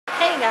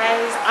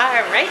guys,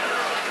 alright,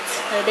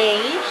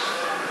 today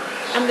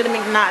I'm gonna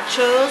make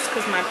nachos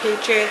because my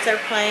Patriots are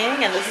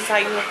playing, and this is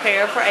how you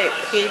prepare for a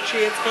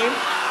Patriots game.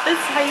 This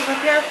is how you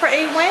prepare for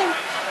a win.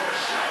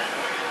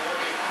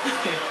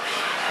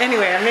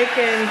 Anyway, I'm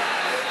making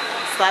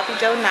Sloppy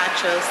Joe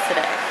nachos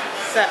today.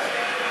 So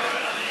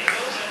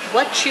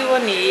what you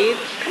will need,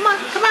 come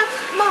on,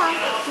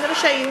 I'm gonna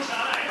show you.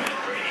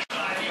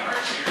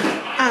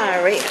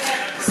 Alright,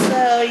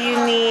 so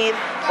you need,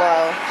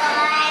 well,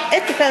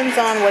 it depends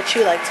on what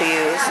you like to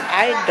use.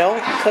 I don't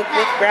cook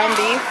with ground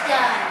beef.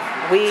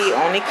 We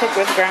only cook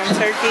with ground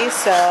turkey,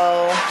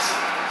 so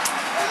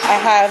I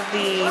have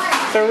the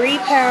 3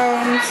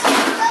 pounds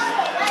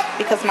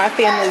because my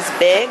family's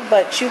big,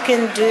 but you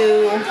can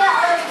do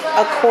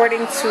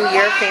according to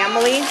your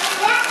family.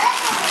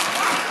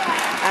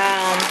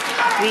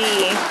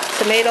 The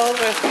tomatoes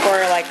are for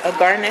like a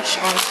garnish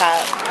on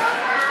top.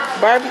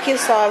 Barbecue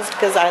sauce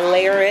because I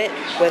layer it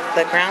with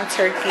the ground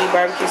turkey,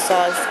 barbecue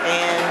sauce,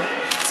 and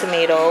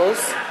tomatoes.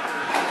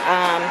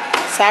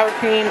 Sour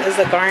cream is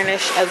a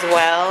garnish as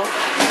well.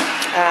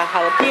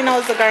 Jalapeno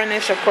is a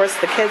garnish. Of course,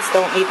 the kids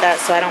don't eat that,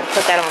 so I don't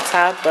put that on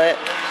top, but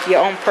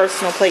your own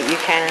personal plate you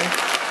can.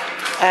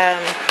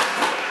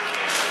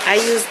 I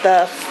use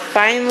the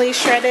finely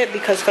shredded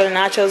because for the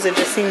nachos it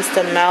just seems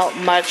to melt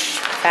much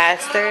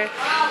faster.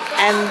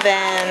 And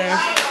then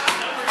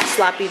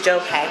Sloppy Joe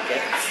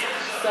packets.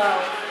 So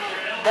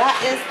that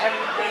is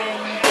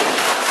everything.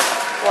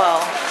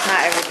 Well,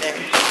 not everything.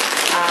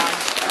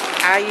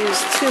 I use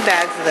 2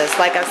 bags of this,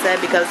 like I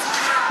said, because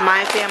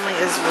my family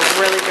is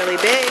really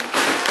big.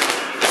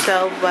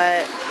 So,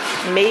 but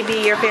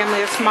maybe your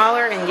family is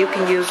smaller and you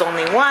can use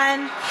only 1.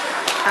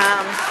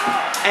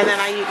 And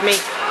then I make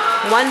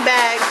 1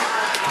 bag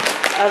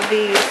of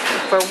these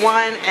for 1,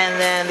 and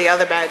then the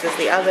other bag is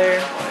the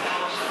other.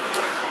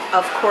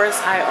 Of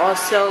course, I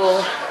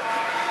also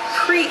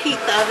preheat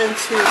the oven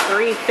to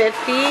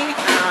 350.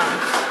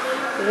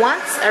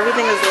 Once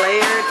everything is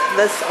layered,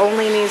 this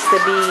only needs to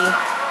be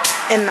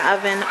in the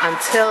oven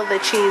until the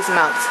cheese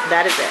melts.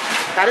 That is it.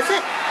 That is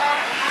it.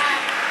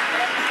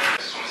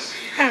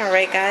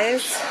 Alright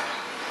guys,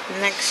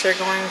 next you're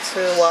going to,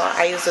 well,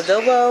 I use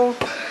adobo,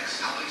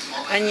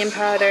 onion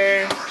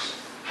powder,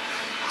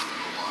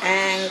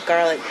 and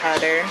garlic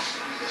powder.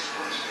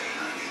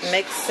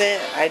 Mix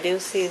it. I do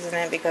season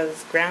it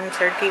because ground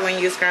turkey, when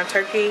you use ground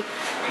turkey,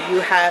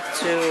 you have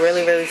to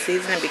really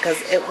season it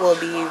because it will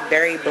be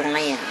very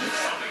bland.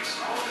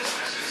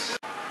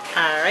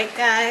 Alright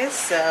guys,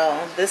 so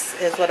this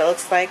is what it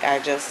looks like. I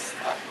just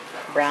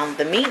browned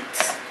the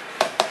meat.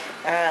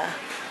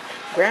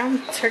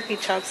 Ground turkey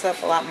chops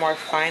up a lot more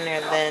finer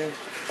than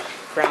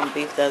ground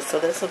beef does, so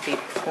this will be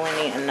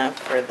plenty enough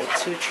for the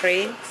 2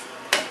 trays.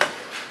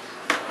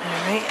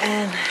 Alright,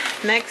 and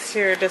next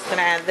you're just going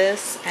to add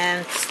this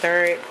and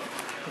stir it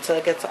until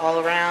it gets all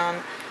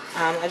around.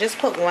 I just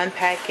put 1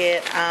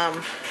 packet.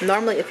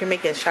 Normally if you're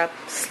making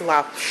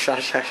Sloppy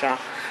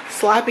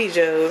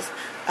Joes,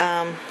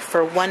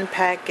 for 1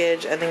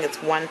 package, I think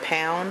it's 1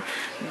 pound,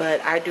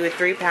 but I do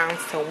 3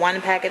 pounds to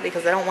 1 packet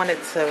because I don't want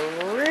it to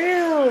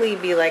really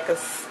be like a,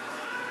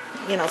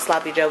 you know,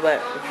 Sloppy Joe,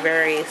 but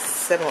very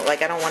similar.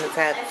 Like I don't want it to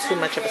have too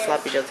much of a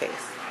Sloppy Joe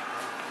taste.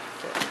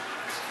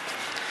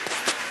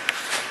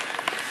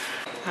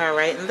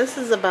 Alright, and this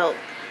is about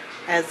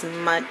as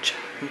much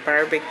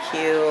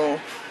barbecue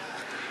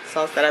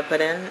sauce that I put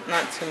in,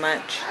 not too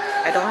much.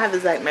 I don't have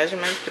exact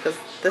measurements because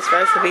this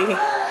recipe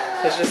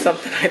is just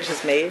something I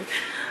just made,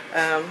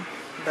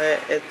 but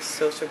it's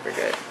so super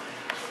good.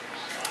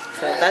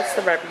 So that's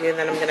the barbecue,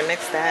 then I'm going to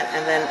mix that,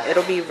 and then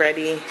it'll be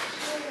ready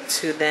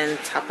to then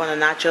top on the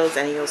nachos,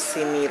 and you'll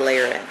see me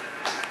layer it.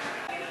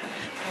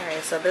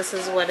 Alright, so this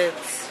is what it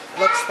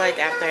looks like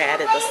after I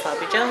added the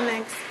Sloppy Joe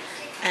mix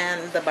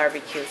and the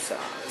barbecue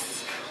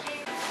sauce.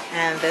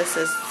 And this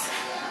is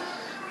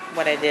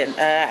what I did.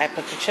 I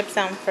put the chips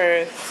down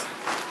first,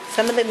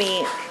 some of the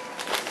meat,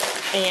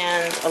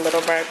 and a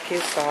little barbecue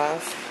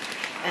sauce,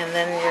 and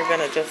then you're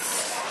gonna just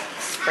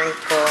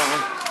sprinkle,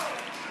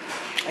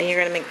 and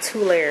you're gonna make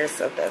 2 layers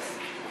of this.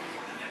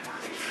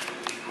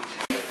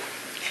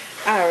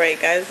 Alright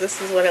guys, this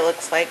is what it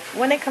looks like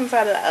when it comes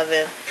out of the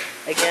oven.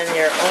 Again,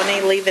 you're only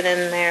leaving it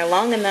in there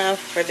long enough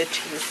for the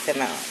cheese to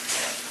melt.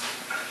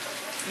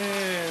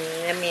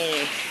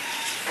 Yummy.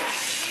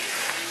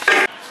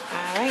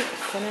 Alright,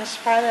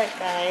 finished product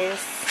guys.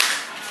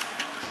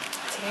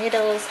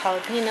 Tomatoes,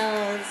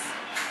 jalapenos,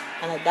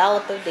 and a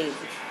dollop of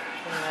daisy.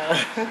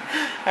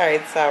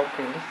 Alright, sour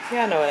cream.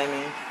 Y'all know what I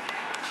mean.